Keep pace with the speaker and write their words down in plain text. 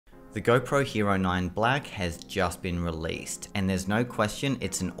The GoPro Hero 9 Black has just been released, and there's no question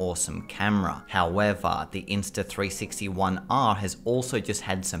it's an awesome camera. However, the Insta360 One R has also just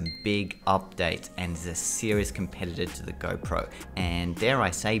had some big updates and is a serious competitor to the GoPro, and dare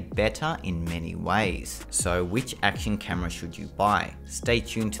I say better in many ways. So which action camera should you buy? Stay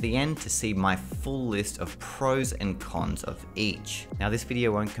tuned to the end to see my full list of pros and cons of each. Now this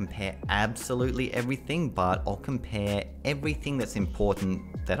video won't compare absolutely everything, but I'll compare everything that's important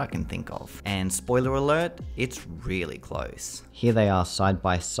that I can think of. And spoiler alert, it's really close. Here they are side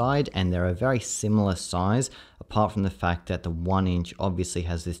by side, and they're a very similar size, apart from the fact that the 1" obviously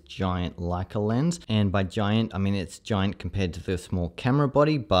has this giant Leica lens, and by giant I mean it's giant compared to the small camera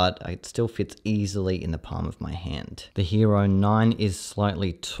body, but it still fits easily in the palm of my hand. The Hero 9 is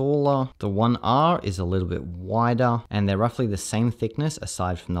slightly taller, the One R is a little bit wider, and they're roughly the same thickness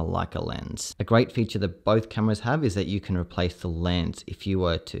aside from the Leica lens. A great feature that both cameras have is that you can replace the lens. If you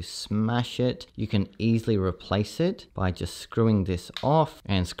were to smash it, you can easily replace it by just screwing this off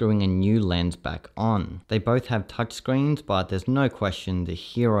and screwing a new lens back on. They both have touchscreens, but there's no question the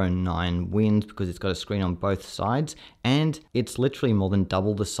Hero 9 wins because it's got a screen on both sides, and it's literally more than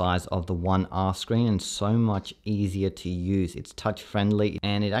double the size of the One R screen and so much easier to use. It's touch friendly,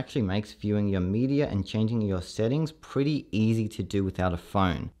 and it actually makes viewing your media and changing your settings pretty easy to do without a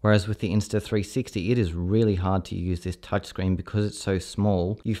phone. Whereas with the Insta360, it is really hard to use this touchscreen because it's so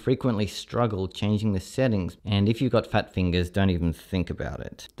small. You frequently struggle changing the settings, and if you've got fat fingers, don't even think about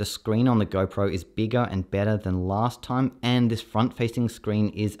it. The screen on the GoPro is bigger and better than last time, and this front facing screen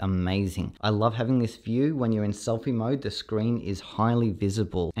is amazing. I love having this view. When you're in selfie mode, the screen is highly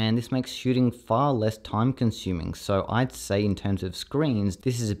visible, and this makes shooting far less time consuming. So I'd say in terms of screens,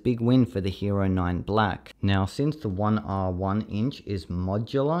 this is a big win for the Hero 9 Black. Now since the One R 1" is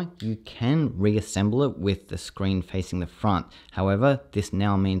modular, you can reassemble it with the screen facing the front. However, this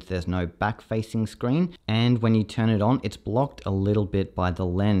now means there's no back facing screen, and when you turn it on, it's blocked a little bit by the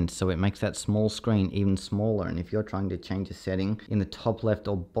lens, so it makes that small screen even smaller, and if you're trying to change a setting in the top left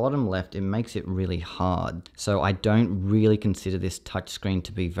or bottom left, it makes it really hard. So I don't really consider this touchscreen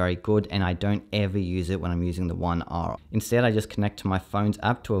to be very good, and I don't ever use it when I'm using the One R. Instead, I just connect to my phone's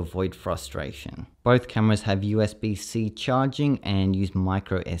app to avoid frustration. Both cameras have USB-C charging and use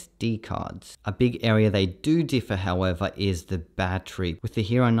micro SD cards. A big area they do differ, however, is the battery. With the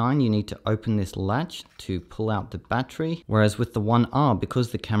Hero 9, you need to open this latch to pull out the battery, whereas with the One R, because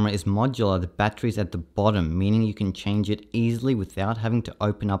the camera is modular, the battery's at the bottom, meaning you can change it easily without having to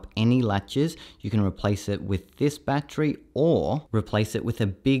open up any latches. You can replace it with this battery or replace it with a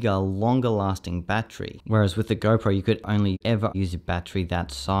bigger, longer lasting battery. Whereas with the GoPro, you could only ever use a battery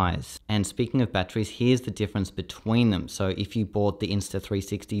that size. And speaking of batteries, here's the difference between them. So if you bought the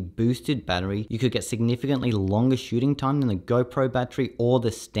Insta360 boosted battery, you could get significantly longer shooting time than the GoPro battery or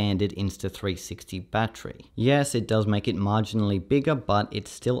the standard Insta360 battery. Yes, it does make it marginally bigger, but it's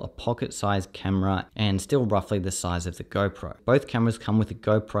still a pocket-sized camera and still roughly the size of the GoPro. Both cameras come with a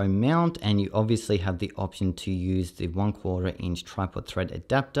GoPro mount, and you obviously have the option to use the 1/4" tripod thread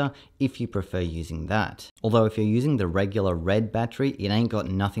adapter if you prefer using that. Although if you're using the regular red battery, it ain't got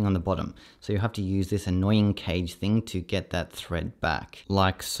nothing on the bottom, so you have to use this annoying cage thing to get that thread back,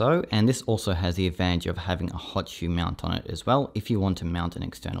 like so. And this also has the advantage of having a hot shoe mount on it as well if you want to mount an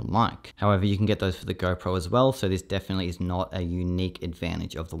external mic. However, you can get those for the GoPro as well, so this definitely is not a unique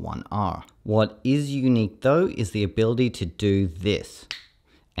advantage of the One R. What is unique though is the ability to do this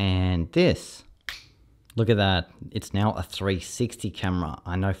and this. Look at that, it's now a 360 camera.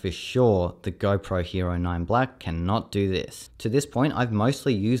 I know for sure the GoPro Hero 9 Black cannot do this. To this point, I've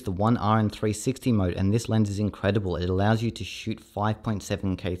mostly used the One R in 360 mode, and this lens is incredible. It allows you to shoot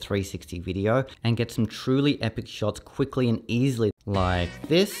 5.7K 360 video and get some truly epic shots quickly and easily, like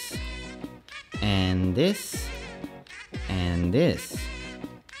this, and this, and this,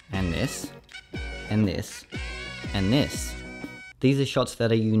 and this, and this, and this. These are shots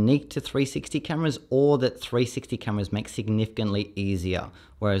that are unique to 360 cameras or that 360 cameras make significantly easier,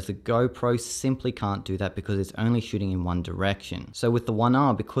 whereas the GoPro simply can't do that because it's only shooting in one direction. So with the One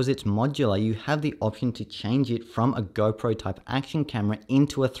R, because it's modular, you have the option to change it from a GoPro type action camera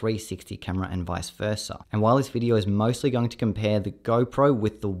into a 360 camera and vice versa. And while this video is mostly going to compare the GoPro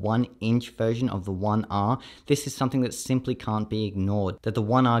with the 1" version of the One R, this is something that simply can't be ignored, that the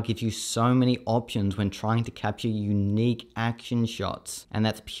One R gives you so many options when trying to capture unique action shots, and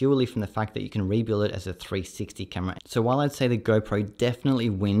that's purely from the fact that you can rebuild it as a 360 camera. So while I'd say the GoPro definitely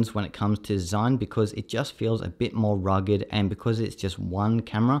wins when it comes to design because it just feels a bit more rugged, and because it's just one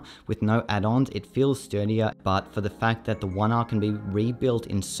camera with no add-ons, it feels sturdier, but for the fact that the One R can be rebuilt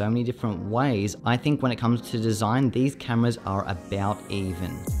in so many different ways, I think when it comes to design, these cameras are about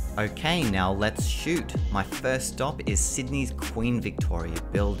even. Okay, now let's shoot. My first stop is Sydney's Queen Victoria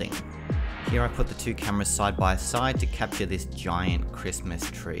building. Here I put the two cameras side by side to capture this giant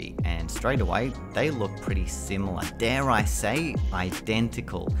Christmas tree, and straight away they look pretty similar, dare I say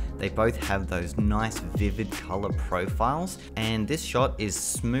identical. They both have those nice vivid color profiles, and this shot is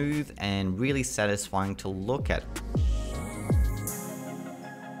smooth and really satisfying to look at.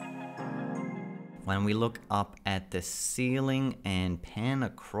 When we look up at the ceiling and pan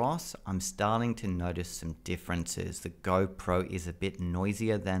across, I'm starting to notice some differences. The GoPro is a bit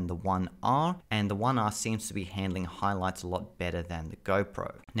noisier than the One R, and the One R seems to be handling highlights a lot better than the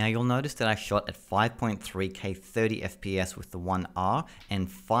GoPro. Now you'll notice that I shot at 5.3K 30 FPS with the One R and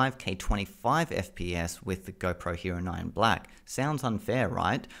 5K 25 FPS with the GoPro Hero 9 Black. Sounds unfair,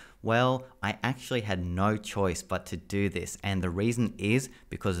 right? Well, I actually had no choice but to do this, and the reason is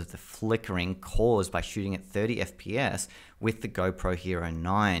because of the flickering caused by shooting at 30 FPS with the GoPro Hero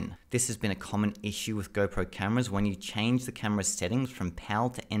 9. This has been a common issue with GoPro cameras. When you change the camera's settings from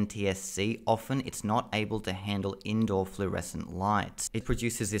PAL to NTSC, often it's not able to handle indoor fluorescent lights. It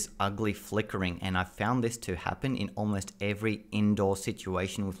produces this ugly flickering, and I've found this to happen in almost every indoor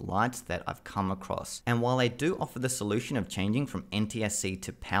situation with lights that I've come across. And while I do offer the solution of changing from NTSC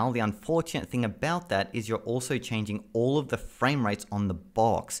to PAL, the unfortunate thing about that is you're also changing all of the frame rates on the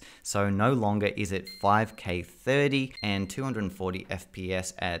box. So no longer is it 5K 30 and 240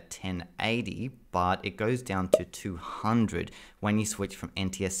 FPS at 1080, but it goes down to 200 when you switch from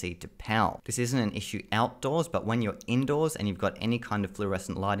NTSC to PAL. This isn't an issue outdoors, but when you're indoors and you've got any kind of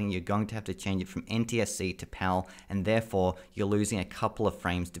fluorescent lighting, you're going to have to change it from NTSC to PAL, and therefore you're losing a couple of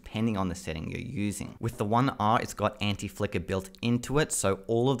frames depending on the setting you're using. With the One R, it's got anti-flicker built into it, so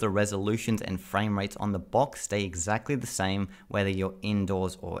all of the resolutions and frame rates on the box stay exactly the same whether you're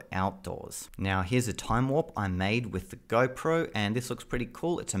indoors or outdoors. Now here's a time warp I made with the GoPro, and this looks pretty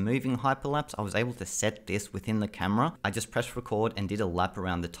cool. It's a moving hyperlapse. I was able to set this within the camera. I just pressed record and did a lap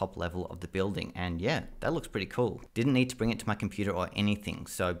around the top level of the building, and yeah, that looks pretty cool. Didn't need to bring it to my computer or anything,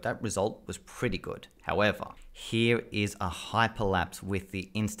 so that result was pretty good. However, here is a hyperlapse with the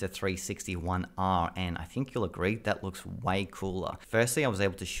Insta360 One R, and I think you'll agree that looks way cooler. Firstly, I was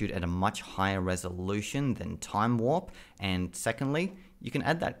able to shoot at a much higher resolution than Timewarp, and secondly, you can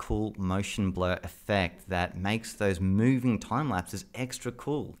add that cool motion blur effect that makes those moving time lapses extra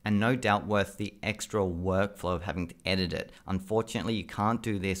cool, and no doubt worth the extra workflow of having to edit it. Unfortunately, you can't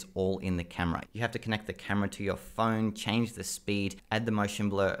do this all in the camera. You have to connect the camera to your phone, change the speed, add the motion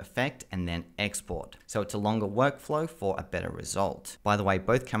blur effect, and then export. So it's a longer workflow for a better result. By the way,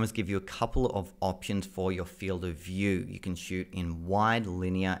 both cameras give you a couple of options for your field of view. You can shoot in wide,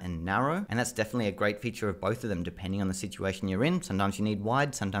 linear, and narrow, and that's definitely a great feature of both of them depending on the situation you're in. Sometimes you need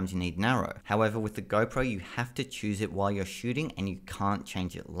wide, sometimes you need narrow. However, with the GoPro, you have to choose it while you're shooting and you can't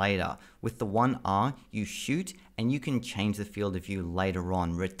change it later. With the One R, you shoot and you can change the field of view later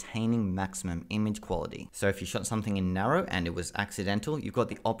on, retaining maximum image quality. So if you shot something in narrow and it was accidental, you've got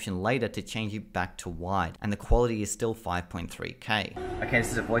the option later to change it back to wide, and the quality is still 5.3K. Okay,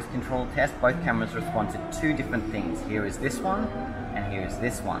 this is a voice control test. Both cameras respond to two different things. Here is this one, and here is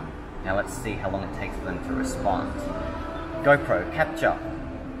this one. Now let's see how long it takes for them to respond. GoPro, capture.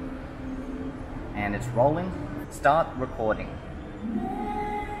 And it's rolling. Start recording.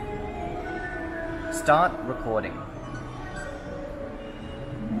 Start recording.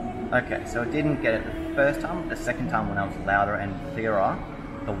 Okay, so it didn't get it the first time. The second time, when I was louder and clearer,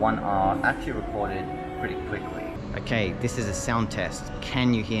 the One R actually recorded pretty quickly. Okay, this is a sound test.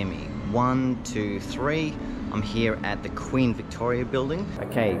 Can you hear me? 1, 2, 3. I'm here at the Queen Victoria building.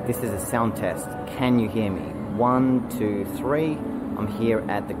 Okay, this is a sound test. Can you hear me? 1, 2, 3. I'm here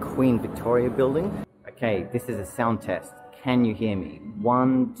at the Queen Victoria building. Okay, this is a sound test. Can you hear me?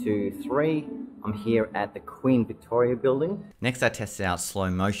 1, 2, 3. I'm here at the Queen Victoria building. Next, I tested out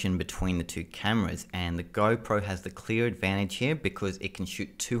slow motion between the two cameras, and the GoPro has the clear advantage here because it can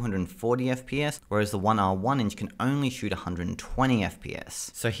shoot 240 FPS, whereas the One R 1-inch can only shoot 120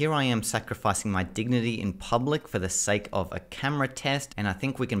 FPS. So here I am sacrificing my dignity in public for the sake of a camera test, and I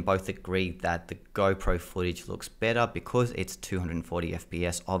think we can both agree that the GoPro footage looks better because it's 240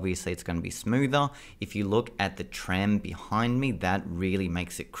 FPS. Obviously, it's going to be smoother. If you look at the tram behind me, that really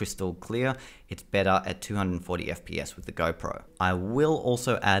makes it crystal clear. It's better at 240 FPS with the GoPro. I will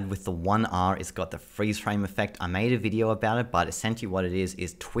also add with the One R, it's got the freeze frame effect. I made a video about it, but essentially what it is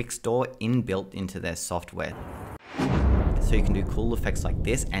Twixtor inbuilt into their software. So you can do cool effects like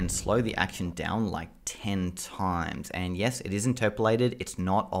this and slow the action down like 10 times. And yes, it is interpolated. It's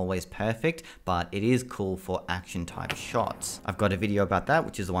not always perfect, but it is cool for action type shots. I've got a video about that,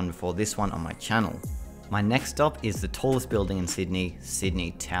 which is the one before this one on my channel. My next stop is the tallest building in Sydney,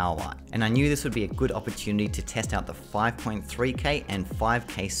 Sydney Tower. And I knew this would be a good opportunity to test out the 5.3K and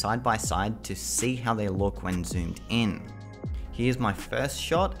 5K side by side to see how they look when zoomed in. Here's my first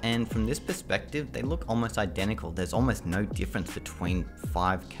shot, and from this perspective, they look almost identical. There's almost no difference between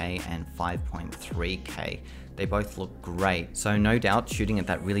 5K and 5.3K. They both look great. So no doubt shooting at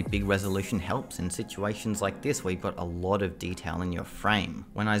that really big resolution helps in situations like this where you've got a lot of detail in your frame.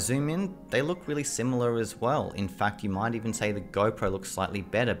 When I zoom in, they look really similar as well. In fact, you might even say the GoPro looks slightly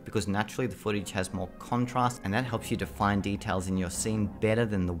better because naturally the footage has more contrast and that helps you define details in your scene better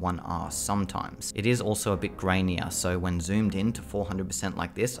than the 1R sometimes. It is also a bit grainier, so when zoomed in to 400%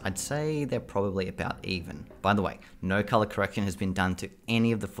 like this, I'd say they're probably about even. By the way, no color correction has been done to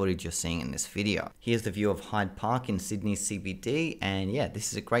any of the footage you're seeing in this video. Here's the view of Hyde Park in Sydney CBD, and yeah,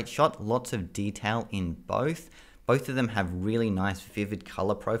 this is a great shot. Lots of detail in both. Both of them have really nice vivid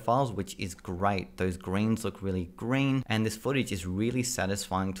color profiles, which is great. Those greens look really green, and this footage is really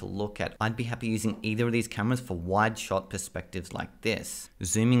satisfying to look at. I'd be happy using either of these cameras for wide shot perspectives like this.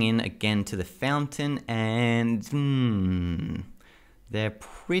 Zooming in again to the fountain, and they're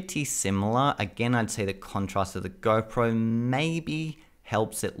pretty similar. Again, I'd say the contrast of the GoPro maybe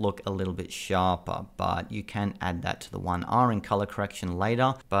helps it look a little bit sharper, but you can add that to the 1R in color correction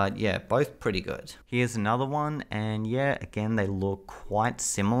later. But yeah, both pretty good. Here's another one, and yeah, again, they look quite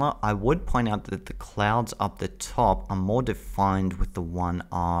similar. I would point out that the clouds up the top are more defined with the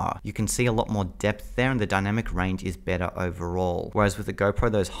 1R. You can see a lot more depth there, and the dynamic range is better overall. Whereas with the GoPro,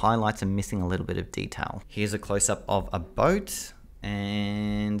 those highlights are missing a little bit of detail. Here's a close-up of a boat,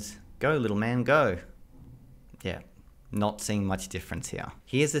 and go little man, go. Yeah. Not seeing much difference here.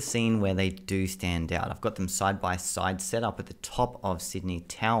 Here's a scene where they do stand out. I've got them side by side set up at the top of Sydney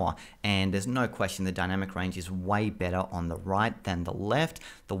Tower, and there's no question the dynamic range is way better on the right than the left.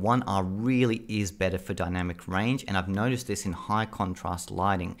 The 1R really is better for dynamic range, and I've noticed this in high contrast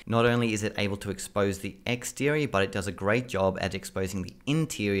lighting. Not only is it able to expose the exterior, but it does a great job at exposing the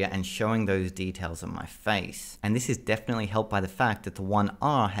interior and showing those details on my face. And this is definitely helped by the fact that the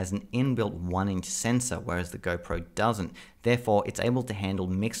 1R has an inbuilt 1-inch sensor, whereas the GoPro doesn't. Therefore, it's able to handle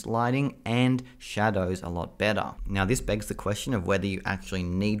mixed lighting and shadows a lot better. Now, this begs the question of whether you actually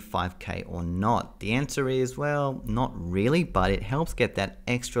need 5K or not. The answer is, well, not really, but it helps get that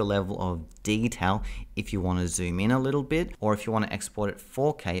extra level of detail if you want to zoom in a little bit, or if you want to export it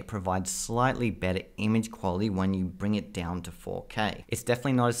 4K, it provides slightly better image quality when you bring it down to 4K. It's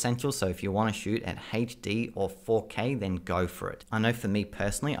definitely not essential, so if you want to shoot at HD or 4K, then go for it. I know for me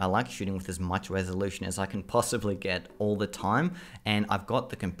personally, I like shooting with as much resolution as I can possibly get all the time, and I've got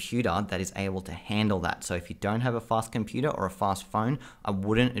the computer that is able to handle that. So if you don't have a fast computer or a fast phone, I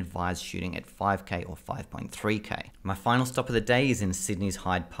wouldn't advise shooting at 5K or 5.3K. My final stop of the day is in Sydney's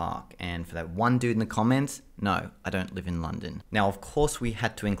Hyde Park, and for that one dude in the comments, no, I don't live in London. Now, of course, we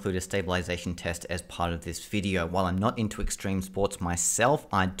had to include a stabilization test as part of this video. While I'm not into extreme sports myself,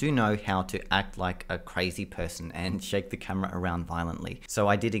 I do know how to act like a crazy person and shake the camera around violently. So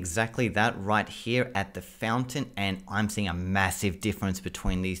I did exactly that right here at the fountain, and I'm seeing a massive difference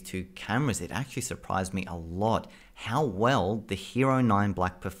between these two cameras. It actually surprised me a lot how well the Hero 9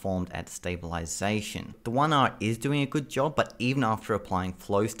 Black performed at stabilization. The 1R is doing a good job, but even after applying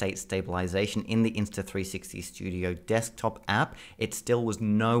flow state stabilization in the Insta360 Studio desktop app, it still was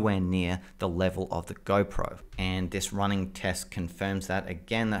nowhere near the level of the GoPro. And this running test confirms that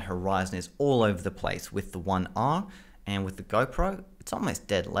again, that horizon is all over the place with the 1R, and with the GoPro, it's almost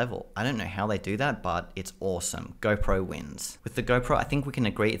dead level. I don't know how they do that, but it's awesome. GoPro wins. With the GoPro, I think we can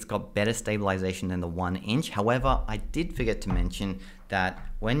agree it's got better stabilization than the 1-inch. However, I did forget to mention that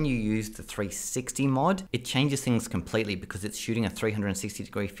when you use the 360 mod, it changes things completely because it's shooting a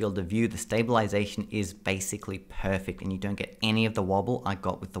 360-degree field of view. The stabilization is basically perfect and you don't get any of the wobble I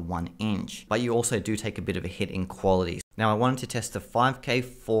got with the 1-inch. But you also do take a bit of a hit in quality. Now I wanted to test the 5K,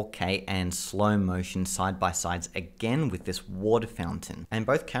 4K and slow motion side by sides again with this water fountain. And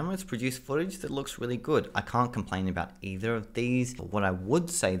both cameras produce footage that looks really good. I can't complain about either of these. But what I would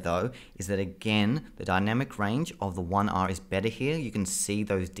say though, is that again, the dynamic range of the 1R is better here. You can see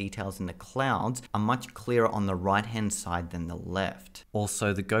those details in the clouds are much clearer on the right hand side than the left.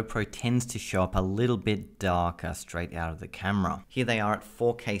 Also, the GoPro tends to show up a little bit darker straight out of the camera. Here they are at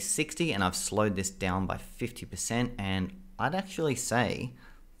 4K 60 and I've slowed this down by 50%, and I'd actually say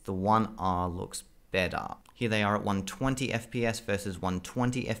the 1R looks better. Here they are at 120 FPS versus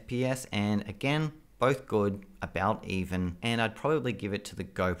 120 FPS, and again, both good, about even, and I'd probably give it to the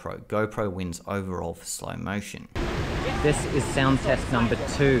GoPro. GoPro wins overall for slow motion. This is sound test number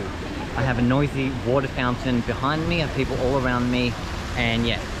 2. I have a noisy water fountain behind me, I have people all around me, and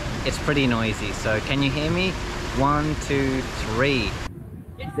yeah, it's pretty noisy. So can you hear me? 1, 2, 3.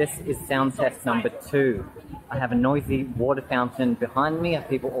 This is sound test number 2. I have a noisy water fountain behind me, I have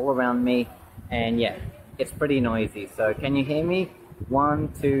people all around me, and yeah, it's pretty noisy. So can you hear me?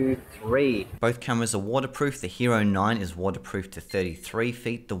 1, 2, 3. Both cameras are waterproof. The Hero 9 is waterproof to 33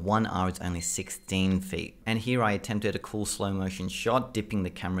 feet. The 1R is only 16 feet. And here I attempted a cool slow motion shot, dipping the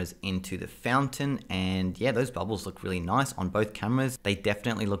cameras into the fountain. And yeah, those bubbles look really nice on both cameras. They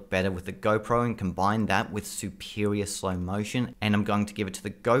definitely look better with the GoPro, and combine that with superior slow motion. And I'm going to give it to the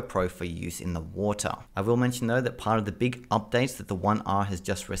GoPro for use in the water. I will mention though that part of the big updates that the 1R has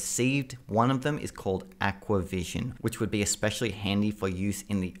just received, one of them is called Aqua Vision, which would be especially handy for use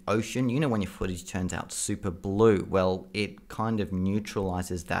in the ocean. You know, when your footage turns out super blue, well, it kind of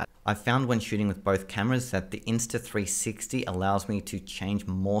neutralizes that. I found when shooting with both cameras that the Insta360 allows me to change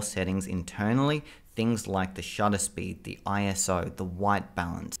more settings internally. Things like the shutter speed, the ISO, the white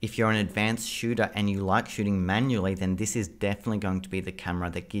balance. If you're an advanced shooter and you like shooting manually, then this is definitely going to be the camera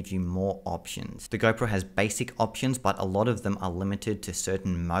that gives you more options. The GoPro has basic options, but a lot of them are limited to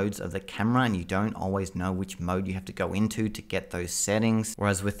certain modes of the camera, and you don't always know which mode you have to go into to get those settings.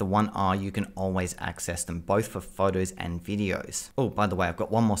 Whereas with the 1R, you can always access them both for photos and videos. Oh, by the way, I've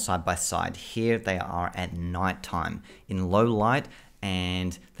got one more side by side. Here they are at nighttime in low light.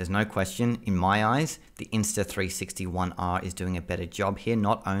 And there's no question, in my eyes, the Insta360 1R is doing a better job here.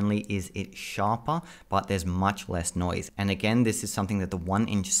 Not only is it sharper, but there's much less noise. And again, this is something that the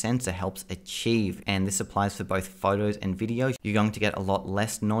 1-inch sensor helps achieve. And this applies for both photos and videos. You're going to get a lot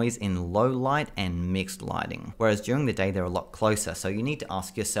less noise in low light and mixed lighting. Whereas during the day, they're a lot closer. So you need to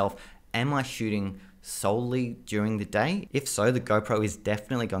ask yourself, am I shooting solely during the day? If so, the GoPro is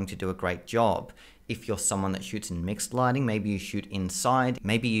definitely going to do a great job. If you're someone that shoots in mixed lighting, maybe you shoot inside,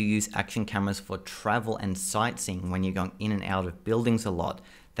 maybe you use action cameras for travel and sightseeing when you're going in and out of buildings a lot,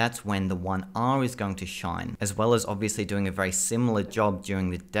 that's when the 1R is going to shine, as well as obviously doing a very similar job during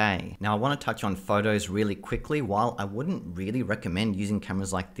the day. Now I want to touch on photos really quickly. While I wouldn't really recommend using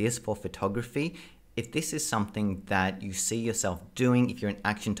cameras like this for photography, if this is something that you see yourself doing, if you're in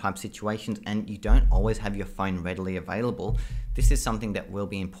action type situations and you don't always have your phone readily available, this is something that will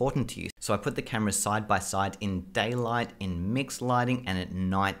be important to you. So I put the cameras side by side in daylight, in mixed lighting, and at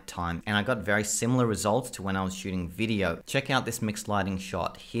night time. And I got very similar results to when I was shooting video. Check out this mixed lighting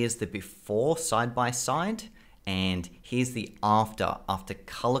shot. Here's the before side by side. And here's the after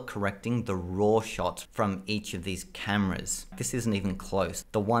color correcting the raw shots from each of these cameras. This isn't even close.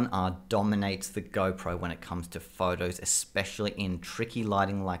 The 1R dominates the GoPro when it comes to photos, especially in tricky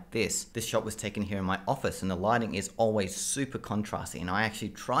lighting like this. This shot was taken here in my office, and the lighting is always super contrasty, and I actually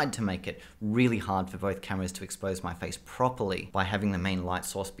tried to make it really hard for both cameras to expose my face properly by having the main light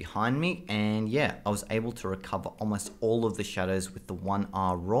source behind me. And yeah, I was able to recover almost all of the shadows with the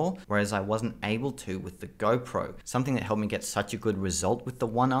 1R RAW, whereas I wasn't able to with the GoPro. Something that helped me get such a good result with the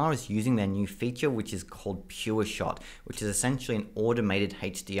 1R is using their new feature, which is called Pure Shot, which is essentially an automated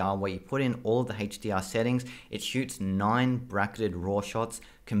HDR where you put in all of the HDR settings. It shoots 9 bracketed RAW shots,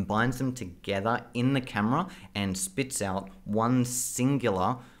 combines them together in the camera, and spits out one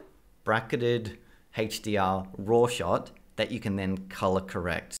singular bracketed HDR RAW shot that you can then color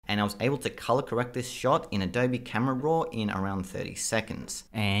correct. And I was able to color correct this shot in Adobe Camera Raw in around 30 seconds.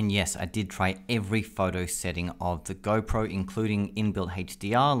 And yes, I did try every photo setting of the GoPro, including inbuilt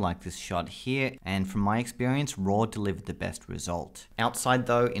HDR like this shot here. And from my experience, Raw delivered the best result. Outside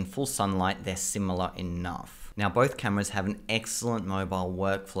though, in full sunlight, they're similar enough. Now both cameras have an excellent mobile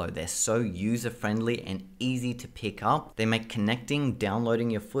workflow. They're so user-friendly and easy to pick up. They make connecting, downloading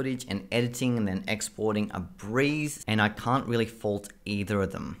your footage, and editing and then exporting a breeze, and I can't really fault either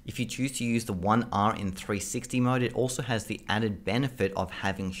of them. If you choose to use the 1R in 360 mode, it also has the added benefit of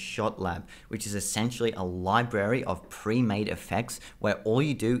having ShotLab, which is essentially a library of pre-made effects where all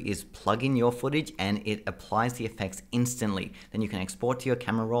you do is plug in your footage and it applies the effects instantly. Then you can export to your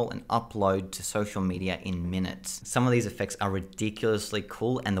camera roll and upload to social media in minutes. Some of these effects are ridiculously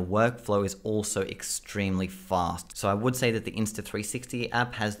cool, and the workflow is also extremely fast. So I would say that the Insta360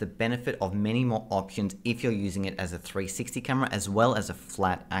 app has the benefit of many more options if you're using it as a 360 camera as well as a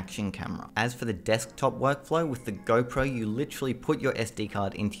flat action camera. As for the desktop workflow, with the GoPro, you literally put your SD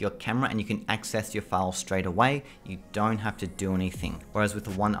card into your camera and you can access your files straight away. You don't have to do anything. Whereas with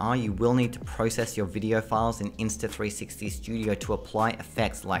the 1R, you will need to process your video files in Insta360 Studio to apply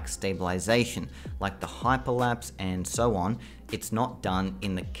effects like stabilization, like the Hyperlapse and so on. it's not done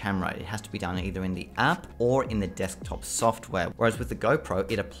in the camera. It has to be done either in the app or in the desktop software. Whereas with the GoPro,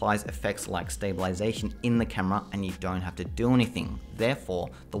 it applies effects like stabilization in the camera and you don't have to do anything. Therefore,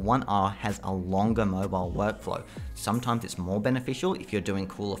 the One R has a longer mobile workflow. Sometimes it's more beneficial if you're doing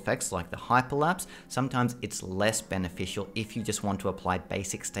cool effects like the Hyperlapse. Sometimes it's less beneficial if you just want to apply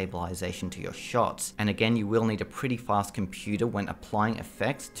basic stabilization to your shots. And again, you will need a pretty fast computer when applying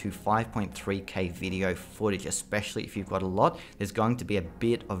effects to 5.3K video footage, especially if you've got a lot. There's going to be a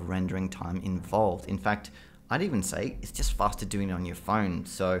bit of rendering time involved. In fact, I'd even say it's just faster doing it on your phone.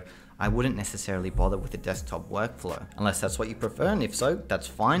 So I wouldn't necessarily bother with the desktop workflow, unless that's what you prefer, and if so, that's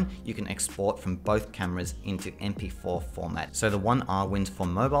fine. You can export from both cameras into MP4 format. So the One R wins for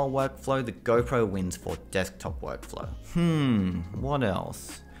mobile workflow, the GoPro wins for desktop workflow. What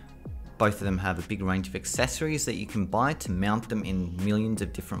else? Both of them have a big range of accessories that you can buy to mount them in millions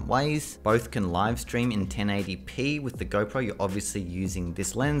of different ways. Both can live stream in 1080p. With the GoPro, you're obviously using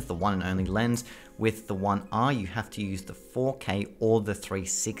this lens, the one and only lens. With the One R, you have to use the 4K or the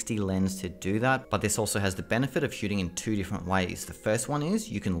 360 lens to do that. But this also has the benefit of shooting in two different ways. The first one is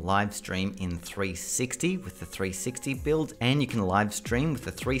you can live stream in 360 with the 360 build, and you can live stream with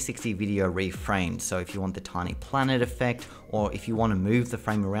the 360 video reframed. So if you want the tiny planet effect, or if you want to move the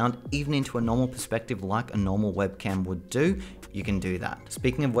frame around, even into a normal perspective like a normal webcam would do, you can do that.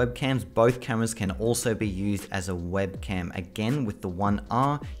 Speaking of webcams, both cameras can also be used as a webcam. Again, with the One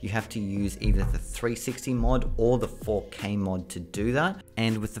R, you have to use either the 360 mod or the 4K mod to do that.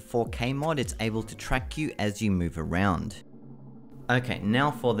 And with the 4K mod, it's able to track you as you move around. Okay,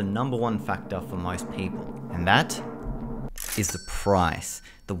 now for the number one factor for most people, and that is the price.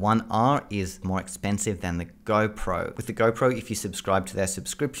 The One R is more expensive than the GoPro. With the GoPro, if you subscribe to their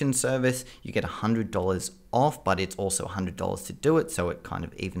subscription service, you get $100 off, but it's also $100 to do it, so it kind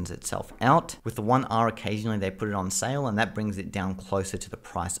of evens itself out. With the One R, occasionally they put it on sale, and that brings it down closer to the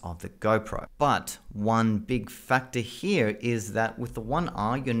price of the GoPro. But one big factor here is that with the One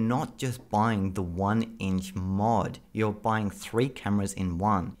R, you're not just buying the 1-inch mod, you're buying 3 cameras in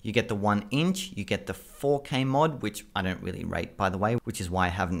one. You get the 1-inch, you get the 4K mod, which I don't really rate, by the way, which is why I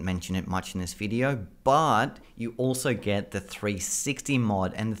haven't mentioned it much in this video, but you also get the 360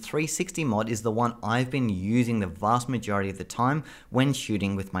 mod, and the 360 mod is the one I've been using the vast majority of the time when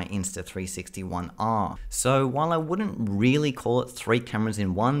shooting with my Insta360 One R. So while I wouldn't really call it 3 cameras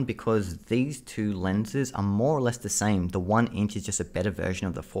in one, because these two lenses are more or less the same, the 1-inch is just a better version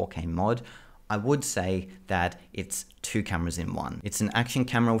of the 4K mod, I would say that it's 2 cameras in one. It's an action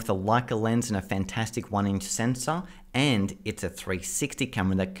camera with a Leica lens and a fantastic 1-inch sensor, and it's a 360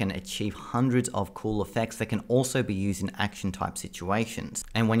 camera that can achieve hundreds of cool effects that can also be used in action type situations.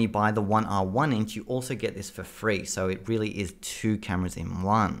 And when you buy the One R 1-inch, you also get this for free, so it really is 2 cameras in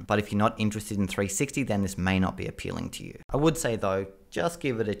one. But if you're not interested in 360, then this may not be appealing to you. I would say though, just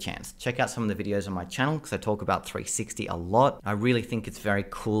give it a chance. Check out some of the videos on my channel because I talk about 360 a lot. I really think it's very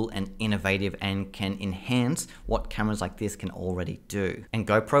cool and innovative and can enhance what cameras like this can already do. And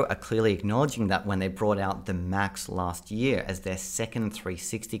GoPro are clearly acknowledging that when they brought out the Max last year as their second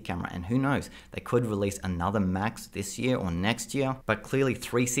 360 camera, and who knows, they could release another Max this year or next year, but clearly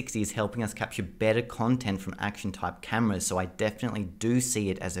 360 is helping us capture better content from action type cameras, so I definitely do see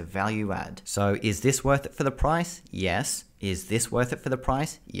it as a value add. So is this worth it for the price? Yes. Is this worth it for the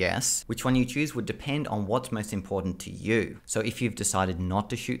price? Yes. Which one you choose would depend on what's most important to you. So if you've decided not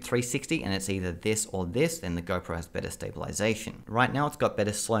to shoot 360 and it's either this or this, then the GoPro has better stabilization. Right now it's got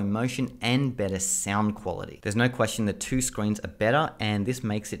better slow motion and better sound quality. There's no question the 2 screens are better, and this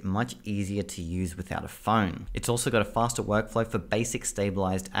makes it much easier to use without a phone. It's also got a faster workflow for basic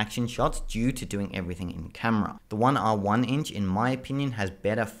stabilized action shots due to doing everything in camera. The One R 1-inch, in my opinion, has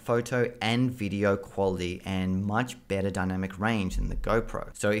better photo and video quality and much better dynamic range than the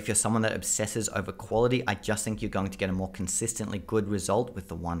GoPro. So if you're someone that obsesses over quality, I just think you're going to get a more consistently good result with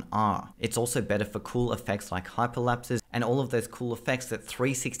the One R. It's also better for cool effects like hyperlapses and all of those cool effects that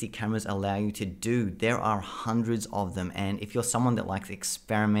 360 cameras allow you to do. There are hundreds of them, and if you're someone that likes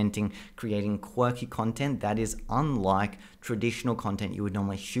experimenting, creating quirky content that is unlike traditional content you would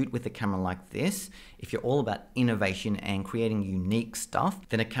normally shoot with a camera like this, if you're all about innovation and creating unique stuff,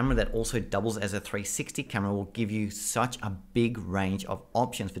 then a camera that also doubles as a 360 camera will give you such a big range of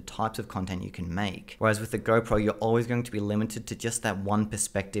options for types of content you can make. Whereas with the GoPro, you're always going to be limited to just that one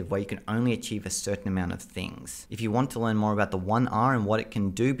perspective where you can only achieve a certain amount of things. If you want to learn more about the One R and what it can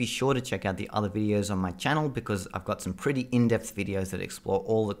do, be sure to check out the other videos on my channel because I've got some pretty in-depth videos that explore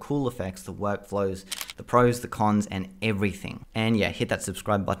all the cool effects, the workflows, the pros, the cons, and everything. And yeah, hit that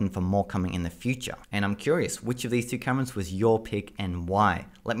subscribe button for more coming in the future. And I'm curious, which of these 2 cameras was your pick and why?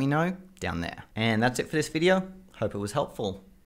 Let me know down there. And that's it for this video. Hope it was helpful.